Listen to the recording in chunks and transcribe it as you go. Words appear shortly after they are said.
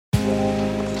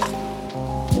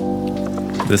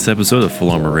This episode of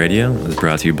Full Armor Radio is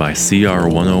brought to you by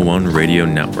CR101 Radio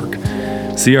Network.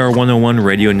 CR101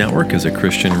 Radio Network is a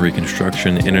Christian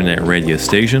Reconstruction internet radio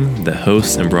station that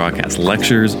hosts and broadcasts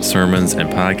lectures, sermons, and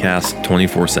podcasts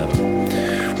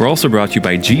 24/7. We're also brought to you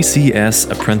by GCS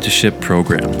Apprenticeship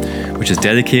Program, which is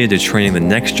dedicated to training the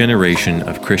next generation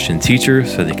of Christian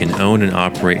teachers so they can own and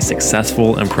operate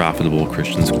successful and profitable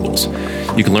Christian schools.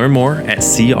 You can learn more at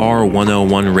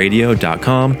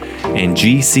cr101radio.com and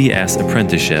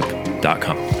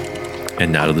gcsapprenticeship.com.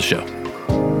 And now to the show.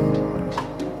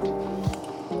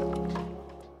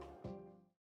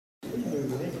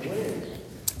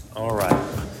 All right,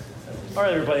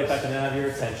 everybody, if I can have your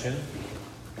attention.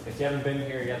 If you haven't been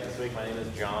here yet this week, my name is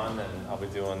John, and I'll be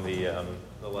doing the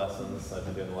lessons. I've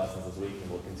been doing the lessons this week,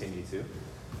 and we'll continue to.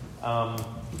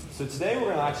 So today we're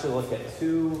going to actually look at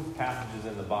two passages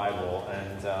in the Bible,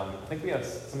 and I think we have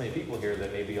so many people here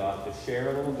that maybe you'll have to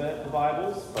share a little bit the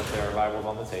Bibles, but there are Bibles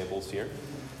on the tables here.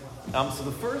 So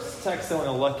the first text I want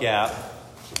to look at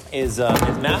is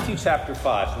Matthew chapter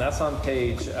 5, and that's on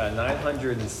page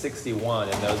 961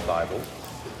 in those Bibles.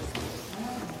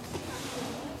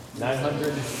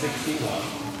 961.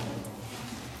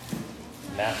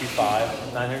 Matthew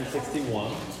 5,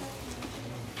 961.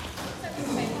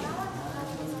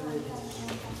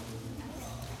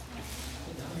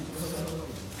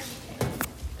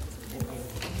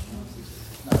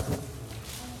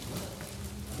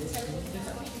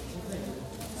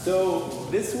 So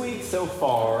this week so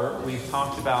far, we've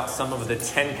talked about some of the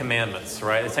Ten Commandments,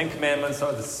 right? The Ten Commandments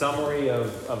are the summary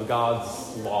of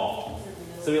God's law.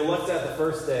 So we looked at the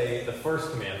first day, the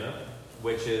first commandment,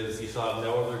 which is, you shall have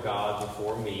no other gods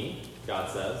before me,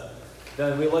 God says.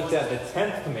 Then we looked at the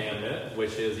 10th commandment,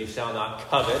 which is, you shall not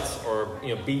covet or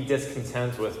be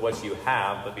discontent with what you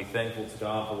have, but be thankful to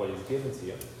God for what He's given to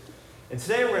you. And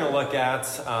today we're going to look at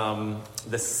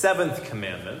the 7th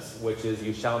commandment, which is,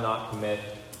 you shall not commit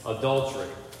adultery.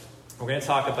 We're going to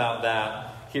talk about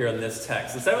that here in this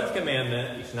text. The 7th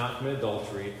commandment, you shall not commit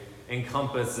adultery,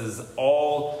 encompasses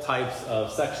all types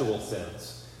of sexual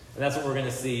sins. And that's what we're going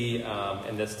to see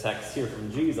in this text here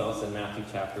from Jesus in Matthew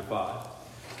chapter 5.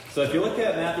 So if you look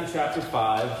at Matthew chapter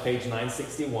 5, page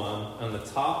 961, on the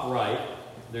top right,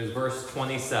 there's verse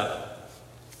 27.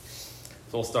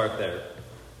 So we'll start there.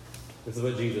 This is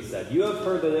what Jesus said. You have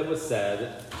heard that it was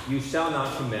said, you shall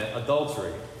not commit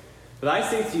adultery. But I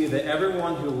say to you that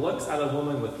everyone who looks at a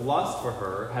woman with lust for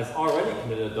her has already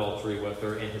committed adultery with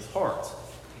her in his heart.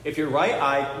 If your right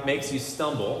eye makes you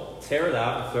stumble, tear it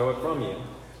out and throw it from you.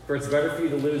 For it's better for you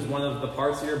to lose one of the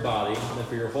parts of your body than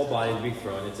for your whole body to be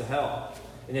thrown into hell.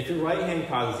 And if your right hand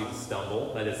causes you to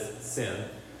stumble, that is sin,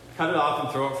 cut it off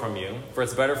and throw it from you. For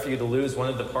it's better for you to lose one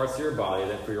of the parts of your body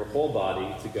than for your whole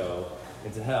body to go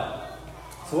into hell.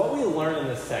 So what we learn in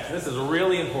this text, and this is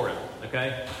really important,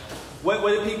 okay? What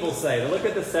do people say? They look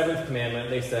at the 7th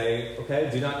commandment, they say, okay,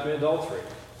 do not commit adultery.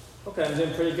 Okay, I'm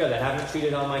doing pretty good. I haven't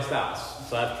cheated on my spouse,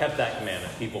 so I've kept that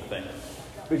commandment, people think.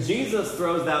 But Jesus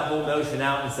throws that whole notion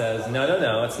out and says,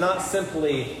 no. It's not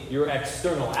simply your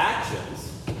external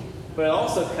actions, but it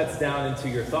also cuts down into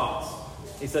your thoughts.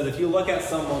 He says if you look at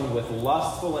someone with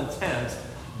lustful intent,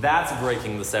 that's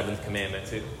breaking the 7th commandment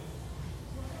too.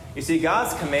 You see,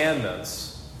 God's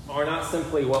commandments are not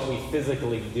simply what we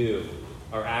physically do,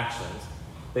 our actions.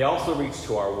 They also reach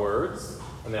to our words,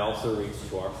 and they also reach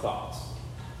to our thoughts.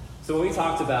 So when we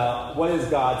talked about what is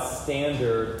God's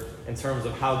standard in terms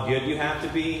of how good you have to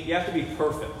be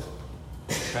perfect,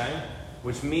 okay?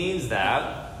 Which means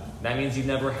that means you've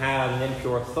never had an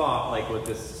impure thought like what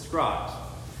this describes.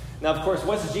 Now, of course,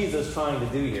 what's Jesus trying to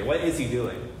do here? What is he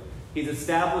doing? He's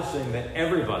establishing that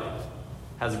everybody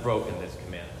has broken this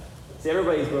commandment. See,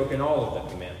 everybody's broken all of the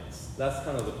commandments. That's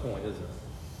kind of the point, isn't it?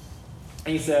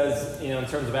 And he says, in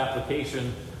terms of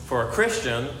application for a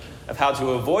Christian, of how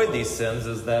to avoid these sins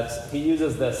is that he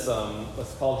uses this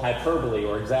what's called hyperbole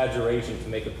or exaggeration to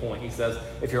make a point. He says,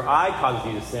 if your eye causes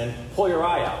you to sin, pull your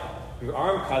eye out. If your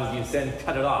arm causes you to sin,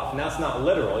 cut it off. And that's not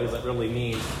literal. He doesn't really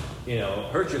mean,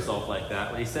 hurt yourself like that.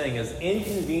 What he's saying is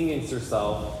inconvenience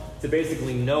yourself to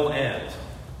basically no end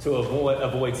to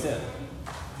avoid sin.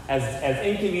 As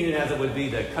inconvenient as it would be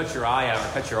to cut your eye out or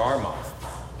cut your arm off,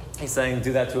 he's saying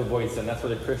do that to avoid sin. That's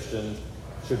what a Christian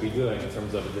should be doing in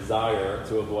terms of a desire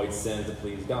to avoid sin to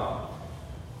please God.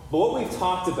 But what we've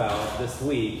talked about this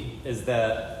week is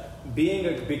that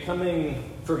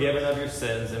becoming forgiven of your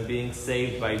sins and being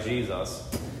saved by Jesus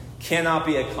cannot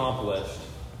be accomplished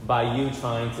by you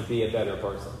trying to be a better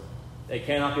person. It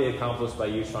cannot be accomplished by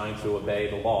you trying to obey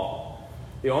the law.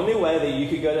 The only way that you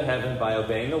could go to heaven by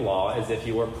obeying the law is if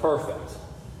you were perfect,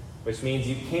 which means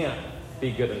you can't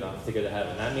be good enough to go to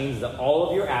heaven. That means that all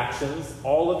of your actions,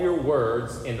 all of your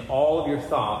words, and all of your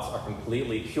thoughts are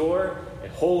completely pure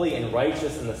and holy and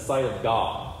righteous in the sight of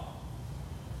God.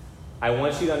 I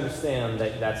want you to understand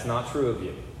that that's not true of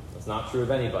you. It's not true of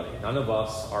anybody. None of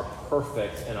us are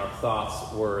perfect in our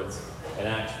thoughts, words, and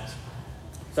actions.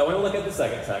 So I want to look at the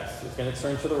second text. It's going to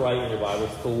turn to the right in your Bibles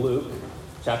to Luke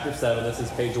chapter 7. This is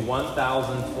page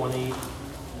 1029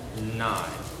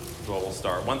 is where we'll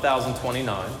start.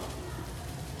 1029.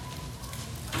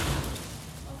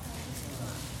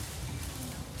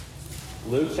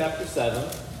 Luke chapter 7.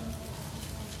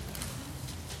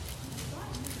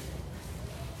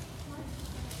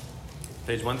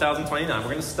 Page 1029. We're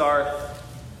going to start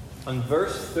on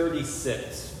verse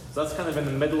 36. So that's kind of in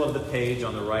the middle of the page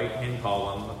on the right-hand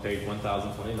column of page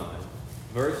 1029.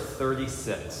 Verse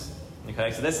 36.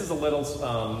 Okay, so this is a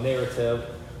little narrative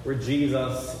where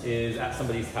Jesus is at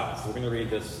somebody's house. We're going to read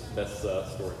this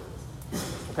story.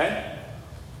 Okay?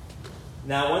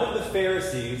 Now, one of the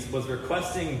Pharisees was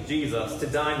requesting Jesus to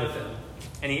dine with him.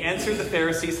 And he entered the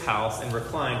Pharisee's house and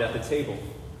reclined at the table.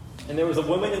 And there was a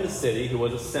woman in the city who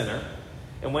was a sinner.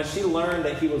 And when she learned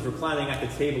that he was reclining at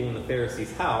the table in the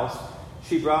Pharisee's house,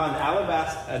 she brought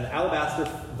an alabaster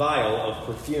vial of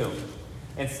perfume.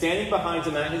 And standing behind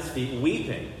him at his feet,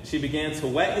 weeping, she began to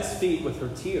wet his feet with her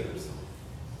tears,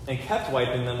 and kept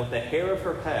wiping them with the hair of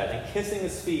her head, and kissing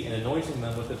his feet and anointing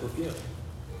them with the perfume.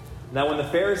 Now when the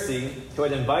Pharisee who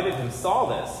had invited him saw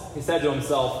this, he said to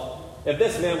himself, if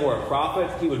this man were a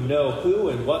prophet, he would know who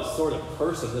and what sort of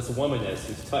person this woman is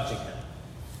who's touching him,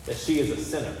 that she is a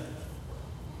sinner.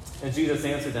 And Jesus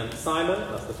answered him, Simon,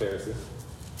 that's the Pharisee,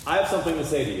 I have something to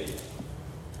say to you.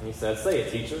 And he said, say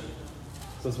it, teacher.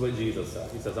 So this is what Jesus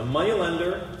said. He says, a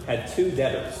moneylender had two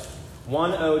debtors.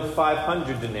 One owed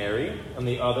 500 denarii and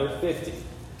the other 50.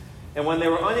 And when they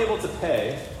were unable to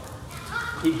pay,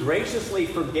 he graciously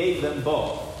forgave them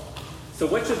both. So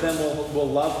which of them will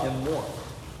love him more?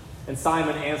 And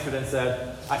Simon answered and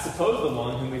said, I suppose the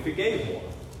one whom he forgave more.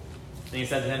 And he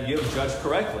said to him, you have judged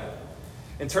correctly.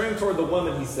 And turning toward the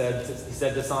woman, he said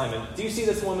to Simon, do you see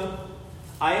this woman?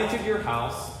 I entered your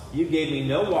house. You gave me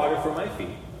no water for my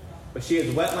feet, but she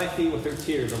has wet my feet with her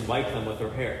tears and wiped them with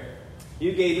her hair.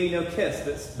 You gave me no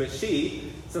kiss, but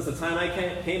she, since the time I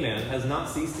came in, has not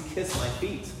ceased to kiss my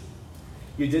feet.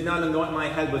 You did not anoint my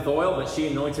head with oil, but she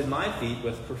anointed my feet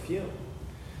with perfume.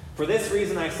 For this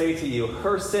reason I say to you,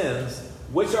 her sins,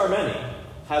 which are many,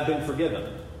 have been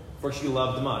forgiven, for she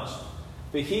loved much.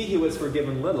 But he who is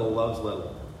forgiven little loves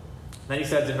little. Then he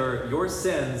said to her, your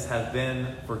sins have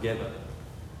been forgiven.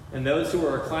 And those who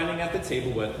were reclining at the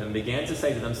table with him began to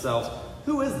say to themselves,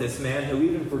 who is this man who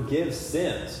even forgives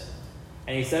sins?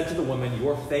 And he said to the woman,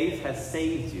 your faith has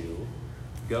saved you.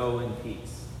 Go in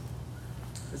peace.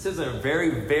 This is a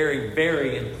very, very,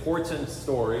 very important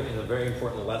story and a very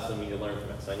important lesson we need to learn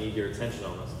from it. So I need your attention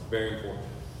on this. It's very important.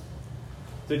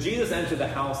 So Jesus entered the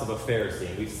house of a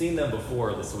Pharisee. We've seen them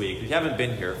before this week. If you haven't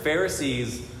been here,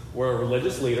 Pharisees were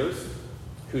religious leaders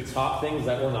who taught things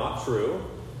that were not true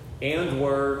and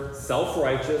were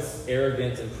self-righteous,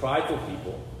 arrogant, and prideful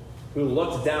people who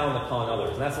looked down upon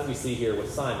others. And that's what we see here with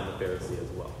Simon the Pharisee as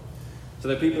well. So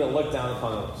they're people that look down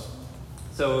upon others.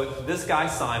 So this guy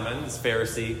Simon, this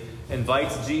Pharisee,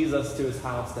 invites Jesus to his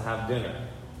house to have dinner.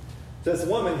 So this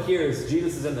woman hears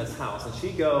Jesus is in this house, and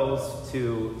she goes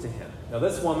to him. Now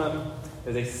this woman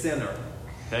is a sinner.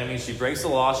 Okay? I mean, she breaks the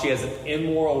law. She has an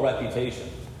immoral reputation.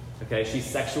 Okay? She's a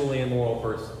sexually immoral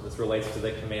person. This relates to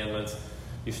the commandments.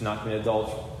 You should not commit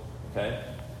adultery. Okay?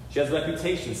 She has a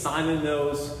reputation. Simon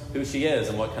knows who she is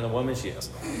and what kind of woman she is.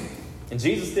 And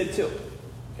Jesus did too.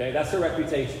 Okay? That's her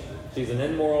reputation. She's an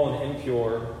immoral and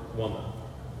impure woman.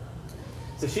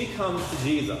 So she comes to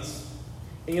Jesus.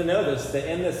 And you'll notice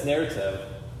that in this narrative,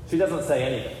 she doesn't say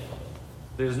anything.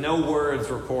 There's no words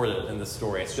recorded in this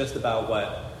story. It's just about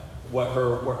what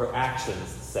her actions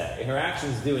say. And her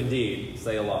actions do indeed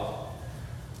say a lot.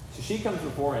 So she comes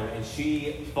before him and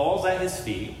she falls at his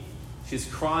feet. She's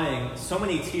crying so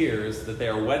many tears that they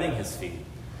are wetting his feet.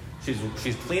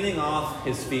 She's cleaning off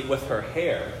his feet with her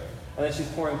hair, and then she's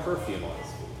pouring perfume on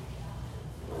his feet.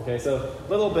 Okay, so a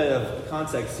little bit of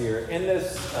context here. In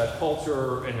this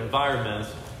culture and environment,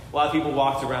 a lot of people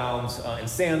walked around in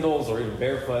sandals or even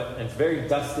barefoot, and it's very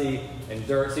dusty and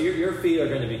dirt. So your feet are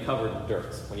going to be covered in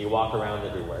dirt when you walk around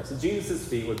everywhere. So Jesus'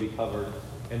 feet would be covered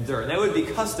in dirt. And that would be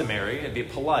customary. It'd be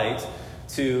polite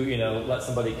to, let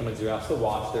somebody come into your house to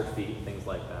wash their feet, things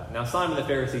like that. Now, Simon the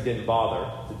Pharisee didn't bother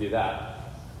to do that.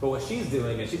 But what she's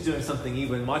doing is she's doing something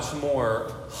even much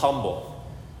more humble,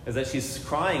 is that she's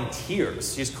crying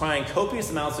tears. She's crying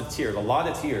copious amounts of tears, a lot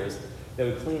of tears, that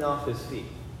would clean off his feet.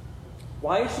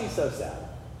 Why is she so sad?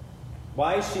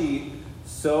 Why is she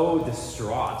so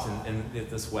distraught in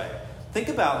this way? Think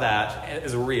about that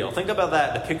as real. Think about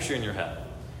that, the picture in your head.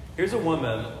 Here's a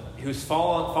woman who's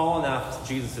fallen at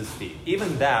Jesus' feet.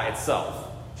 Even that itself,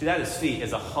 she's at his feet,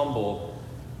 is a humble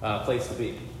place to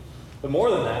be. But more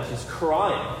than that, she's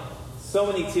crying. So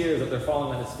many tears that they're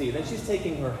falling at his feet. Then she's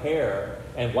taking her hair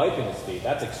and wiping his feet.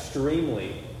 That's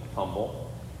extremely humble.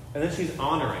 And then she's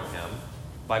honoring him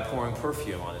by pouring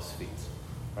perfume on his feet.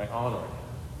 Right? Honoring him.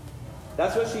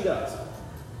 That's what she does.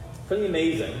 Pretty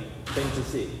amazing thing to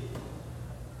see.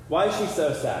 Why is she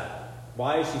so sad?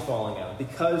 Why is she falling out?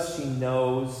 Because she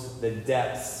knows the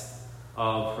depths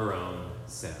of her own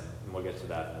sin. And we'll get to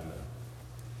that in a minute.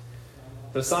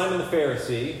 So Simon the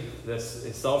Pharisee, this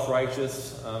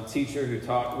self-righteous teacher who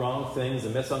taught wrong things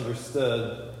and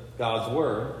misunderstood God's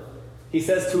word, he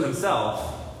says to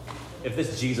himself, if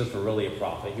this Jesus were really a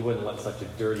prophet, he wouldn't let such a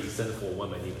dirty, sinful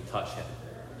woman even touch him.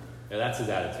 Now, that's his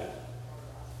attitude.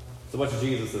 So what's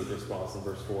Jesus' response in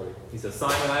verse 40? He says,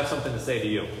 Simon, I have something to say to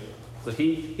you. So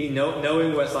he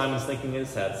knowing what Simon's thinking in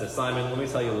his head, says, Simon, let me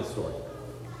tell you the story.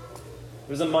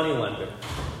 There's a money lender,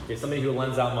 somebody who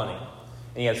lends out money.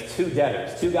 And he has two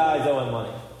debtors, two guys owing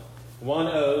money. One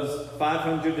owes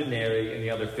 500 denarii and the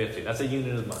other 50. That's a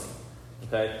unit of money.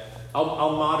 Okay?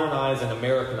 I'll modernize and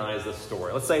Americanize this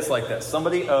story. Let's say it's like this.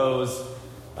 Somebody owes,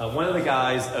 one of the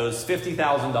guys owes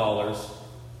 $50,000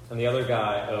 and the other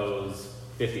guy owes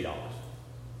 $50.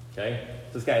 Okay?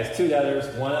 So this guy has two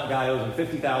debtors. One guy owes him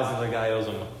 $50,000, the other guy owes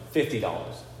him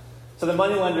 $50. So the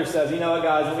money lender says, you know what,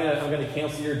 guys, I'm going to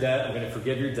cancel your debt. I'm going to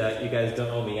forgive your debt. You guys don't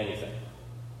owe me anything.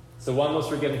 So one was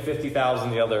forgiven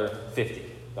 $50,000, the other $50.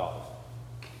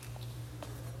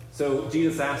 So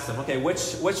Jesus asks him, okay,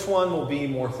 which one will be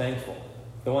more thankful?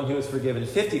 The one who is forgiven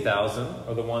 $50,000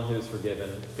 or the one who is forgiven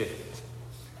 $50,000?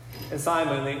 And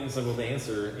Simon, the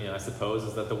answer, I suppose,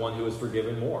 is that the one who is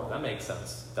forgiven more. That makes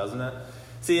sense, doesn't it?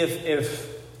 See,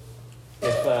 if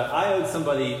I owed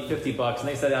somebody $50 and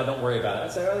they said, oh, don't worry about it,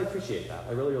 I'd say, I really appreciate that.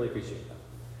 I really, really appreciate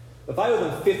that. If I owed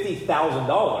them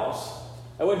 $50,000,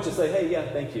 I wouldn't just say, hey, yeah,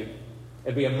 thank you.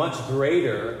 It'd be a much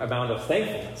greater amount of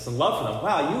thankfulness and love for them.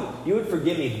 Wow, you would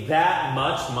forgive me that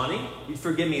much money? You'd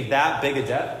forgive me that big a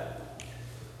debt?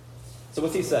 So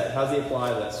what's he say? How does he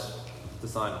apply this to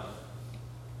Simon?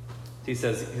 He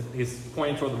says, he's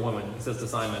pointing toward the woman. He says to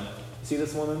Simon, see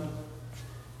this woman?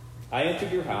 I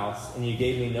entered your house, and you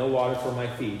gave me no water for my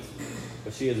feet,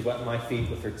 but she has wet my feet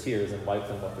with her tears and wiped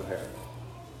them with her hair.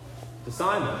 To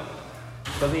Simon,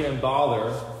 doesn't even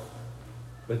bother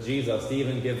with Jesus to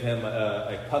even give him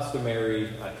a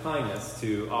customary kindness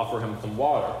to offer him some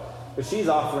water. But she's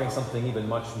offering something even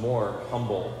much more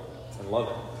humble and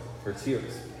loving, her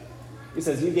tears. He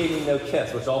says, you gave me no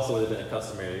kiss, which also would have been a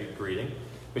customary greeting.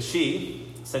 But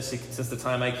she, since the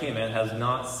time I came in, has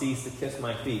not ceased to kiss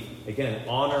my feet. Again,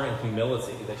 honor and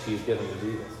humility that she's given to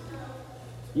Jesus.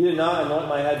 You did not anoint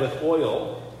my head with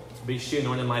oil, but she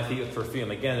anointed my feet with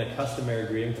perfume. Again, a customary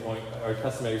greeting or a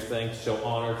customary thing to show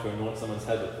honor to anoint someone's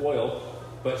head with oil.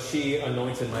 But she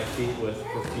anointed my feet with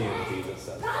perfume, Jesus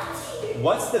said.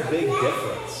 What's the big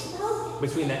difference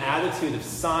between the attitude of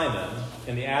Simon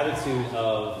and the attitude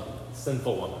of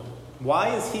sinful woman?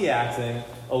 Why is he acting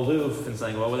aloof and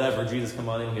saying, well, whatever, Jesus, come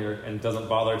on in here, and doesn't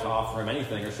bother to offer him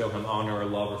anything or show him honor or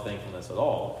love or thankfulness at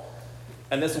all?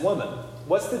 And this woman,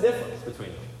 what's the difference between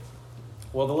them?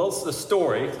 Well, the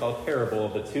story, it's called Parable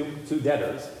of the two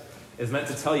debtors, is meant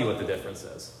to tell you what the difference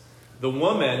is. The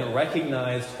woman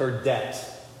recognized her debt,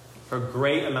 her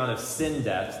great amount of sin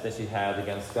debt that she had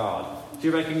against God. She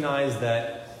recognized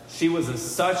that she was in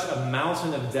such a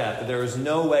mountain of debt that there was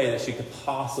no way that she could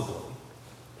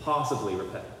possibly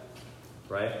repay.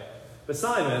 Right? But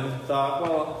Simon thought,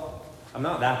 well, I'm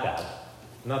not that bad.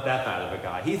 I'm not that bad of a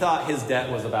guy. He thought his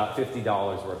debt was about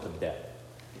 $50 worth of debt.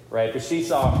 Right? But she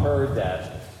saw her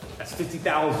debt as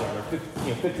 50,000 or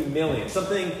 50 million.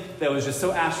 Something that was just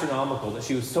so astronomical that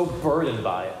she was so burdened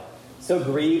by it, so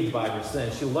grieved by her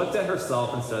sin. She looked at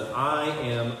herself and said, I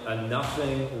am a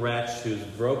nothing wretch who's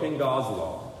broken God's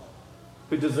law,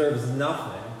 who deserves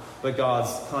nothing but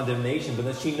God's condemnation. But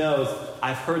then she knows,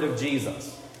 I've heard of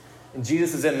Jesus. And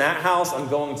Jesus is in that house, I'm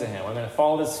going to him. I'm going to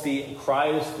fall at his feet and cry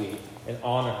at his feet and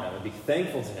honor him and be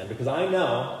thankful to him because I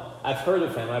know, I've heard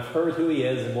of him, I've heard who he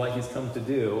is and what he's come to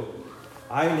do.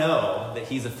 I know that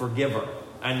he's a forgiver.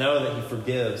 I know that he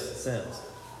forgives sins.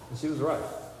 And she was right.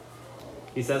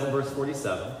 He says in verse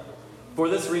 47, for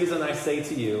this reason I say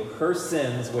to you, her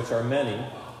sins, which are many,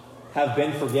 have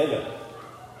been forgiven.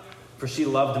 For she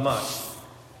loved much,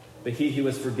 but he who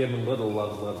is forgiven little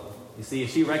loves little. You see,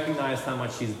 if she recognized how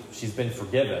much she's been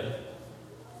forgiven,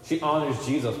 She honors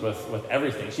Jesus with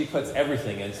everything. She puts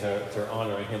everything into her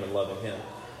honoring him and loving him.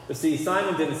 But see,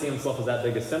 Simon didn't see himself as that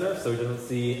big a sinner, so he didn't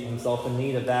see himself in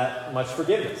need of that much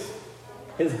forgiveness.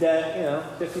 His debt,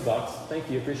 $50, thank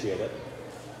you, appreciate it,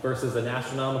 versus an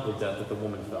astronomical debt that the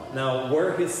woman felt. Now,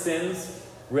 were his sins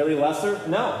really lesser?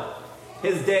 No.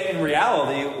 His debt in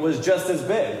reality was just as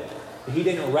big, but he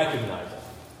didn't recognize it.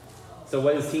 So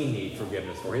what does he need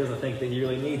forgiveness for? He doesn't think that he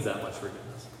really needs that much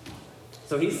forgiveness.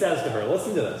 So he says to her,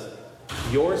 listen to this,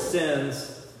 your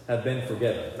sins have been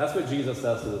forgiven. That's what Jesus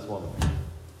says to this woman.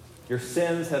 Your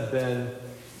sins have been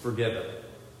forgiven.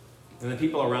 And the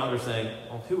people around are saying,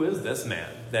 well, who is this man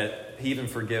that he even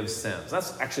forgives sins?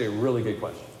 That's actually a really good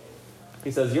question.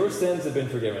 He says, your sins have been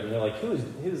forgiven. And they're like, who's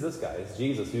this guy? It's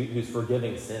Jesus who's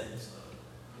forgiving sins.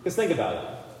 Because think about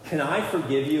it. Can I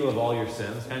forgive you of all your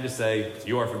sins? Can I just say,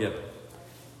 you are forgiven?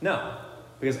 No.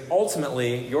 Because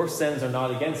ultimately, your sins are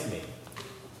not against me.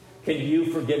 Can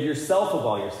you forgive yourself of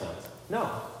all your sins? No.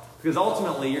 Because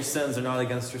ultimately, your sins are not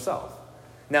against yourself.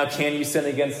 Now, can you sin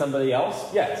against somebody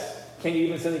else? Yes. Can you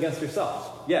even sin against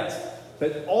yourself? Yes.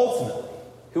 But ultimately,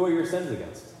 who are your sins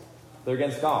against? They're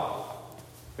against God.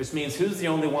 Which means, who's the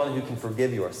only one who can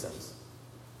forgive your sins?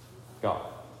 God.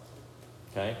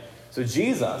 Okay? So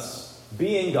Jesus,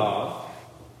 being God,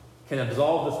 can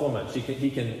absolve this woman.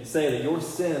 He can say that your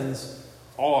sins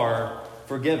are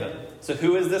forgiven. So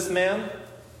who is this man?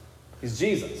 He's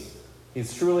Jesus.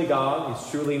 He's truly God.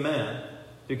 He's truly man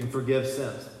who can forgive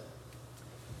sins.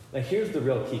 Now here's the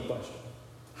real key question.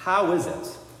 How is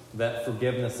it that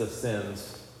forgiveness of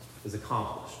sins is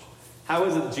accomplished? How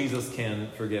is it that Jesus can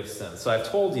forgive sins? So I've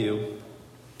told you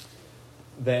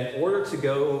that in order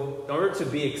to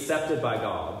be accepted by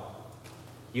God,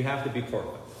 you have to be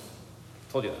perfect.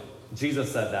 I told you that.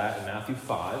 Jesus said that in Matthew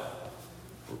 5.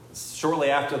 Shortly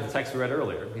after the text we read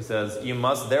earlier, he says, you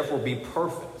must therefore be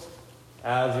perfect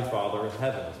as your Father in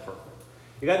heaven is perfect.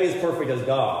 You got to be as perfect as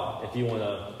God if you want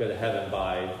to go to heaven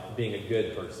by being a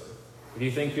good person. If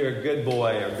you think you're a good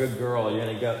boy or a good girl, you're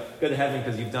going to go to heaven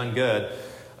because you've done good,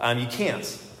 you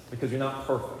can't because you're not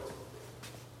perfect.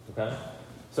 Okay?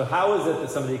 So how is it that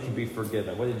somebody can be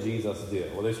forgiven? What did Jesus do?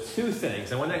 Well, there's two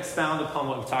things. I want to expound upon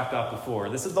what we've talked about before.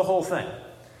 This is the whole thing.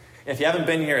 If you haven't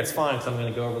been here, it's fine because I'm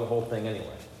going to go over the whole thing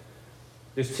anyway.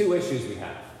 There's two issues we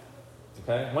have.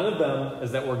 Okay? One of them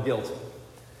is that we're guilty.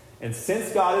 And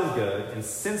since God is good, and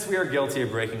since we are guilty of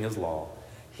breaking his law,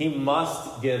 he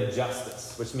must give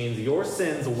justice, which means your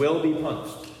sins will be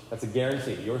punished. That's a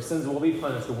guarantee. Your sins will be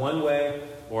punished one way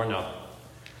or another.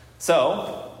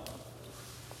 So,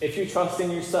 if you trust in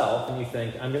yourself and you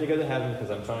think, I'm going to go to heaven because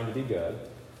I'm trying to be good,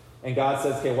 and God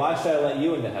says, okay, why should I let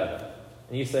you into heaven?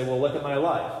 And you say, well, look at my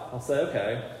life. I'll say,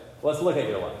 okay, let's look at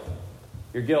your life.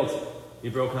 You're guilty.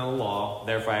 You've broken the law,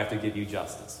 therefore I have to give you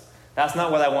justice. That's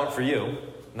not what I want for you,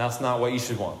 and that's not what you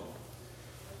should want.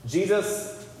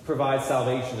 Jesus provides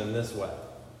salvation in this way,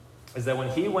 is that when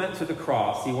he went to the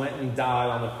cross, he went and died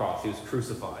on the cross. He was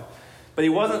crucified. But he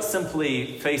wasn't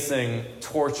simply facing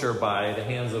torture by the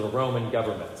hands of a Roman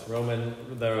government.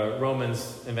 The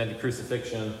Romans invented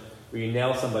crucifixion, where you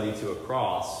nail somebody to a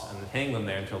cross and hang them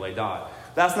there until they die.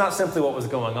 That's not simply what was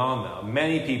going on, though.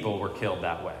 Many people were killed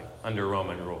that way under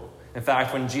Roman rule. In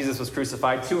fact, when Jesus was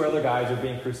crucified, two other guys were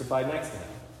being crucified next to him.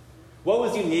 What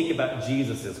was unique about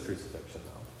Jesus' crucifixion,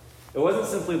 though? It wasn't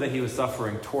simply that he was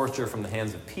suffering torture from the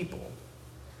hands of people.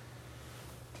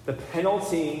 The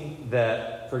penalty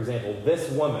that, for example,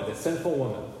 this woman, this sinful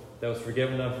woman that was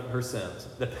forgiven of her sins,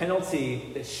 the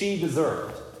penalty that she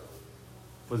deserved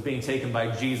was being taken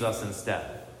by Jesus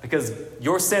instead. Because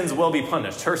your sins will be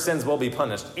punished. Her sins will be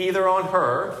punished, either on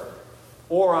her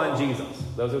or on Jesus.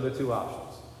 Those are the two options.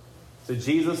 So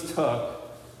Jesus took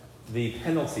the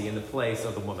penalty in the place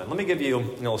of the woman. Let me give you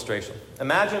an illustration.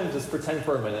 Imagine, just pretend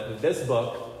for a minute, that this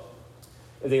book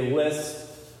is a list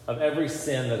of every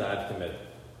sin that I've committed.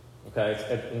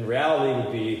 Okay? In reality, it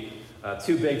would be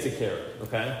too big to carry.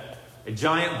 Okay? A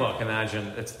giant book, imagine,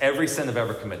 it's every sin I've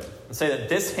ever committed. And say that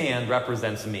this hand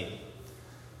represents me.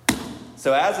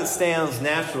 So as it stands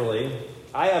naturally,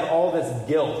 I have all this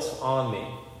guilt on me.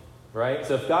 Right?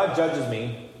 So if God judges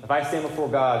me, if I stand before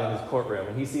God in his courtroom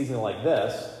and he sees me like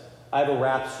this, I have a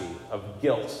rap sheet of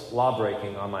guilt,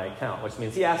 law-breaking on my account, which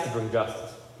means he has to bring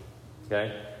justice.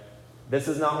 Okay? This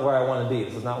is not where I want to be.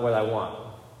 This is not what I want.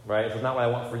 Right? This is not what I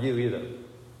want for you either.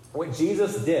 What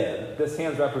Jesus did, this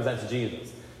hand represents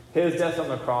Jesus. His death on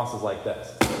the cross is like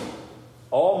this.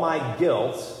 All my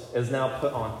guilt is now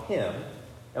put on him,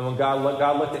 and when God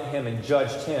looked at him and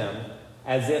judged him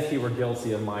as if he were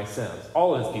guilty of my sins,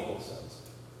 all of his people's sins.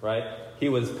 Right? He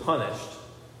was punished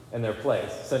in their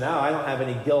place. So now I don't have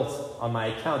any guilt on my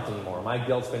account anymore. My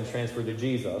guilt's been transferred to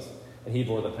Jesus, and he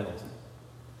bore the penalty.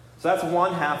 So that's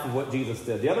one half of what Jesus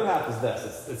did. The other half is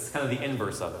this. It's kind of the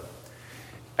inverse of it.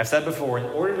 I've said before, in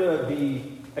order to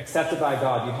be accepted by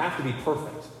God, you have to be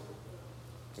perfect.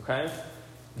 Okay?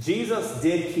 Jesus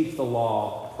did keep the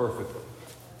law perfectly.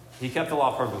 He kept the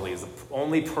law perfectly. He's the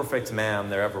only perfect man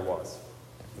there ever was.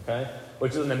 Okay?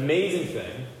 Which is an amazing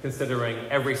thing, considering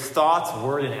every thought,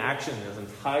 word, and action in his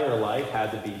entire life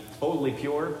had to be totally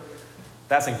pure.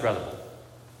 That's incredible.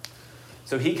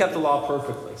 So he kept the law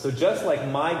perfectly. So just like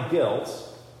my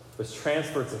guilt was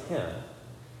transferred to him,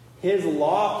 his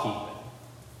law keeping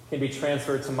can be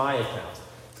transferred to my account.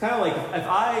 It's kind of like if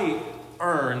I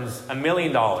earned $1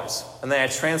 million and then I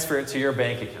transfer it to your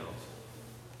bank account.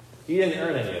 You didn't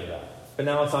earn any of that, but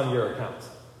now it's on your account,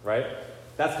 right?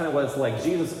 That's kind of what it's like.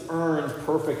 Jesus earned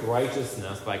perfect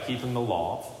righteousness by keeping the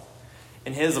law,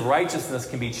 and his righteousness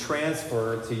can be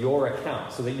transferred to your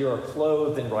account so that you are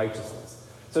clothed in righteousness.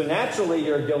 So naturally,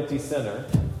 you're a guilty sinner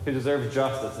who deserves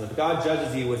justice, and if God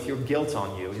judges you with your guilt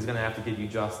on you, he's going to have to give you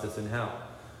justice in hell.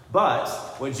 But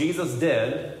what Jesus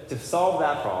did to solve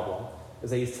that problem is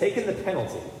that he's taken the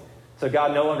penalty, so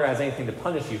God no longer has anything to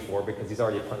punish you for because he's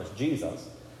already punished Jesus.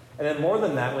 And then more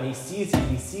than that, when he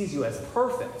sees you as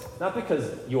perfect. Not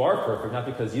because you are perfect, not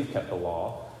because you've kept the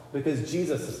law, because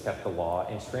Jesus has kept the law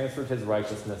and transferred his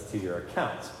righteousness to your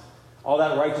account. All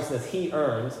that righteousness he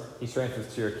earns, he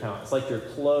transfers to your account. It's like you're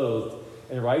clothed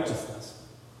in righteousness.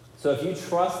 So if you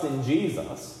trust in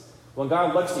Jesus, when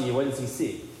God looks at you, what does he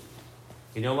see?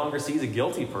 He no longer sees a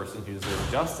guilty person who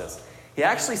deserves justice. He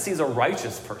actually sees a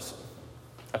righteous person,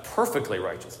 a perfectly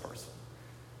righteous person.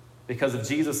 Because of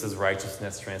Jesus'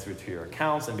 righteousness transferred to your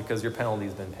accounts and because your penalty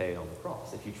has been paid on the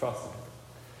cross, if you trust in him.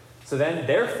 So then,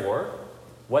 therefore,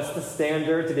 what's the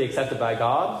standard to be accepted by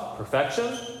God?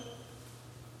 Perfection?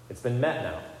 It's been met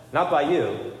now. Not by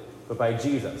you, but by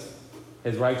Jesus.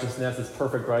 His righteousness, his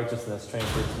perfect righteousness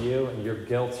transferred to you, and your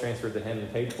guilt transferred to him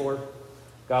and paid for.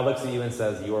 God looks at you and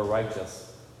says, you are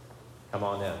righteous. Come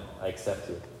on in. I accept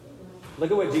you.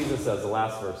 Look at what Jesus says, the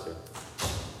last verse here.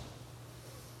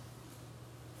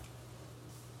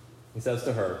 He says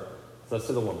to her, says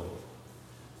to the woman,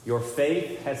 your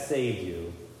faith has saved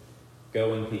you.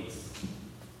 Go in peace.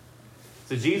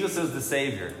 So Jesus is the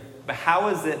Savior. But how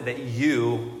is it that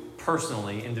you,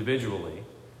 personally, individually,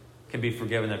 can be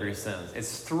forgiven of your sins?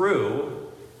 It's through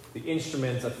the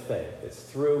instruments of faith. It's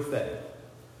through faith.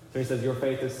 So he says, your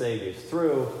faith has saved you. It's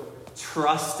through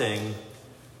trusting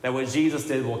that what Jesus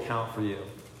did will count for you.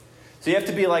 So you have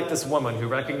to be like this woman who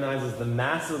recognizes the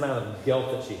massive amount of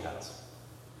guilt that she has.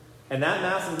 And that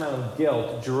massive amount of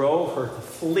guilt drove her to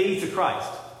flee to Christ.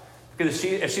 Because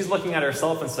if she's looking at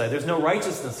herself and saying, there's no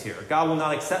righteousness here. God will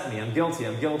not accept me. I'm guilty,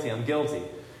 I'm guilty, I'm guilty.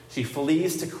 She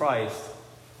flees to Christ.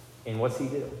 And what's he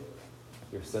do?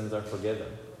 Your sins are forgiven.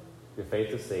 Your faith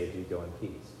is saved. You go in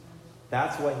peace.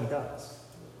 That's what he does.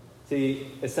 See,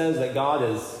 it says that God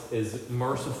is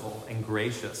merciful and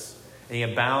gracious. And he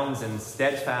abounds in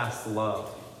steadfast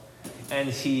love. And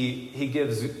he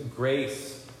gives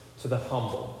grace to the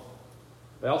humble.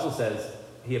 It also says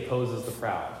he opposes the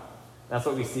proud. That's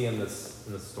what we see in this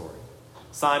story.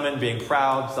 Simon being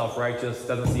proud, self-righteous,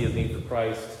 doesn't see his need for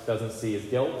Christ, doesn't see his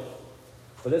guilt.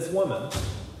 But this woman,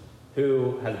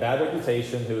 who has a bad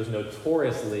reputation, who is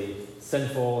notoriously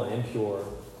sinful and impure,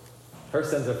 her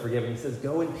sins are forgiven. He says,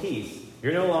 go in peace.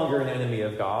 You're no longer an enemy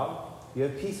of God. You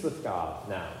have peace with God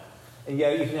now. And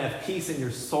yet you can have peace in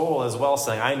your soul as well,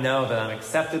 saying, I know that I'm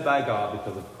accepted by God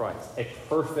because of Christ.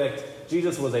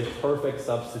 Jesus was a perfect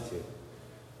substitute.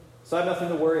 So I have nothing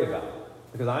to worry about.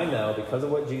 Because I know, because of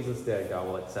what Jesus did, God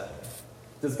will accept me.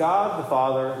 Does God the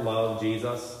Father love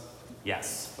Jesus?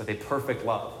 Yes, with a perfect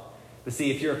love. But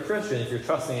see, if you're a Christian, if you're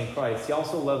trusting in Christ, he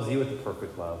also loves you with a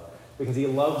perfect love. Because he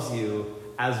loves you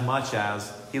as much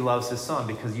as he loves his Son.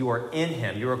 Because you are in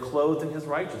him. You are clothed in his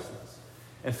righteousness.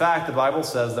 In fact, the Bible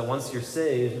says that once you're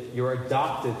saved, you're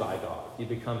adopted by God. You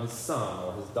become his son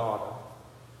or his daughter.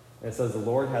 And it says the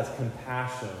Lord has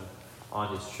compassion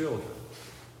on his children.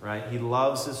 Right? He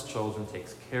loves his children,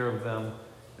 takes care of them,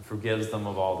 and forgives them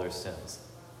of all their sins.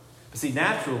 But see,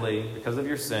 naturally, because of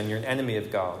your sin, you're an enemy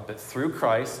of God. But through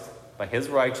Christ, by his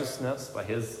righteousness, by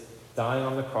his dying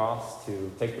on the cross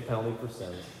to take the penalty for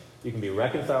sins, you can be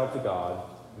reconciled to God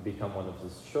and become one of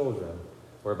his children,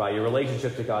 whereby your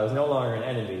relationship to God is no longer an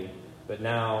enemy, but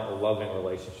now a loving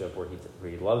relationship where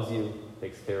he loves you,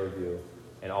 takes care of you,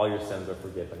 and all your sins are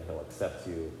forgiven. He'll accept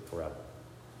you forever.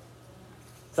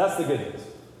 So that's the good news.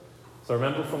 So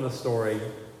remember from the story,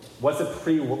 what's a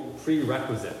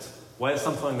prerequisite? What is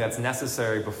something that's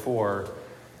necessary before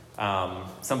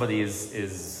somebody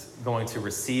is going to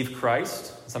receive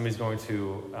Christ, somebody's going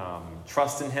to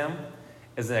trust in him,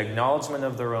 is an acknowledgement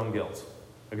of their own guilt,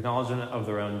 acknowledgement of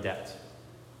their own debt.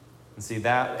 And see,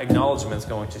 that acknowledgement is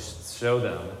going to show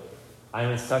them,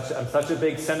 I'm such a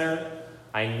big sinner,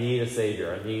 I need a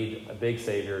Savior. I need a big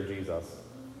Savior, Jesus.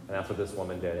 And that's what this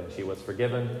woman did. And she was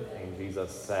forgiven, and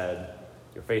Jesus said,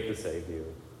 your faith has saved you.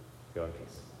 Go in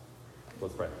peace.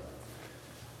 Let's pray.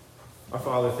 Our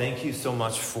Father, thank you so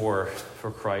much for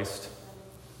Christ,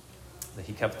 that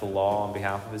he kept the law on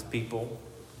behalf of his people,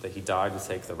 that he died to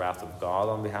take the wrath of God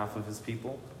on behalf of his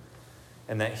people,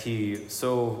 and that he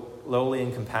so lowly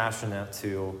and compassionate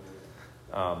to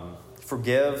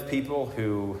forgive people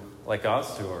who, like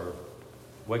us, who are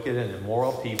wicked and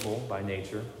immoral people by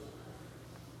nature,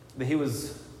 that he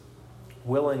is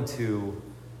willing to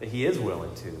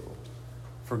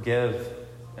forgive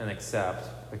and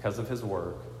accept, because of his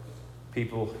work,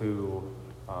 people who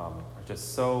are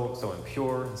just so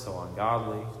impure and so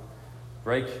ungodly,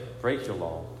 break your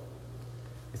law.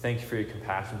 We thank you for your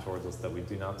compassion towards us that we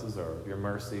do not deserve, your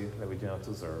mercy that we do not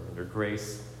deserve, and your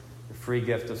grace, your free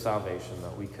gift of salvation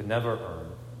that we could never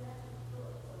earn.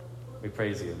 We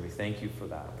praise you and we thank you for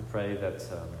that. We pray that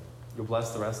you'll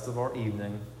bless the rest of our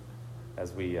evening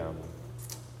as we do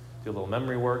a little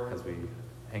memory work, as we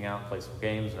hang out, play some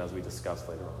games, and as we discuss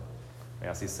later on. We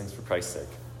ask these things for Christ's sake.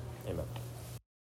 Amen.